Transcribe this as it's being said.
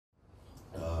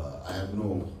have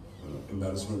no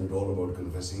embarrassment at all about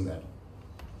confessing that.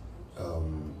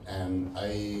 And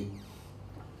I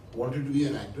wanted to be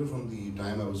an actor from the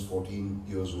time I was 14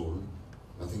 years old,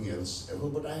 nothing else ever,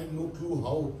 but I had no clue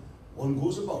how one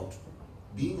goes about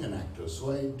being an actor.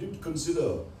 So I did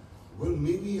consider, well,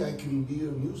 maybe I can be a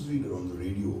newsreader on the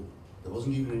radio. There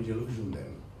wasn't even any television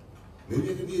then.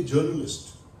 Maybe I could be a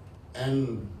journalist.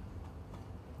 And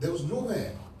there was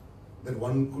nowhere that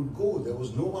one could go. There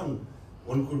was no one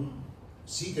could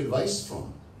seek advice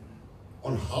from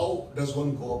on how does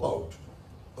one go about.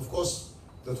 Of course,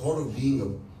 the thought of being a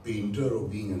painter or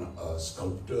being a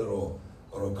sculptor or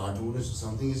a cartoonist or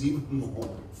something is even more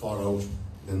far out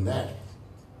than that.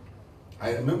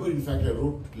 I remember, in fact, I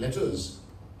wrote letters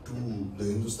to the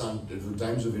Hindustan, to the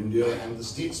Times of India and the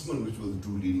Statesman, which were the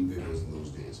two leading papers in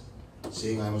those days,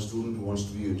 saying I'm a student who wants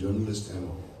to be a journalist and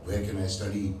where can I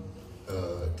study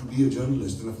to be a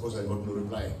journalist. And of course I got no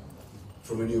reply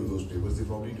from any of those papers. They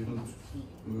probably didn't,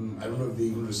 I don't know if they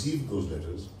even received those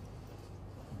letters.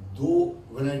 Though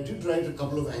when I did write a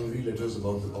couple of angry letters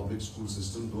about the public school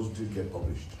system, those did get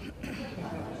published.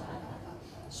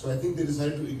 So I think they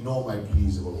decided to ignore my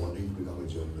pleas about wanting to become a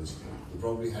journalist. They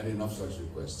probably had enough such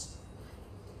requests.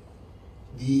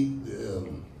 This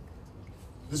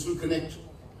will connect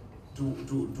to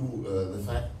the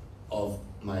fact of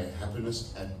my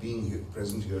happiness at being here,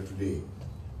 present here today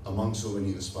among so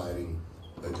many aspiring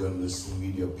journalists and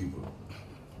media people.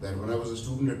 That when I was a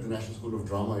student at the National School of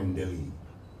Drama in Delhi,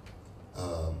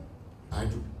 I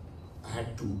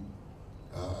had to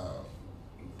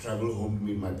travel home to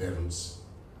meet my parents.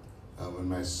 When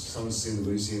my sons say the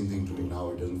very same thing to me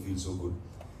now, it doesn't feel so good.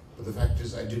 But the fact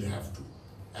is, I did have to.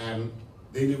 And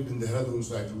they lived in Dehradun,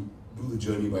 so I had to do the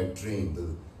journey by train,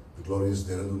 the glorious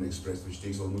Dehradun Express, which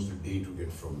takes almost a day to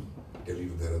get from Delhi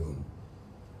to Dehradun.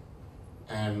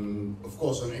 And of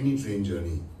course, on any train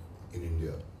journey in India,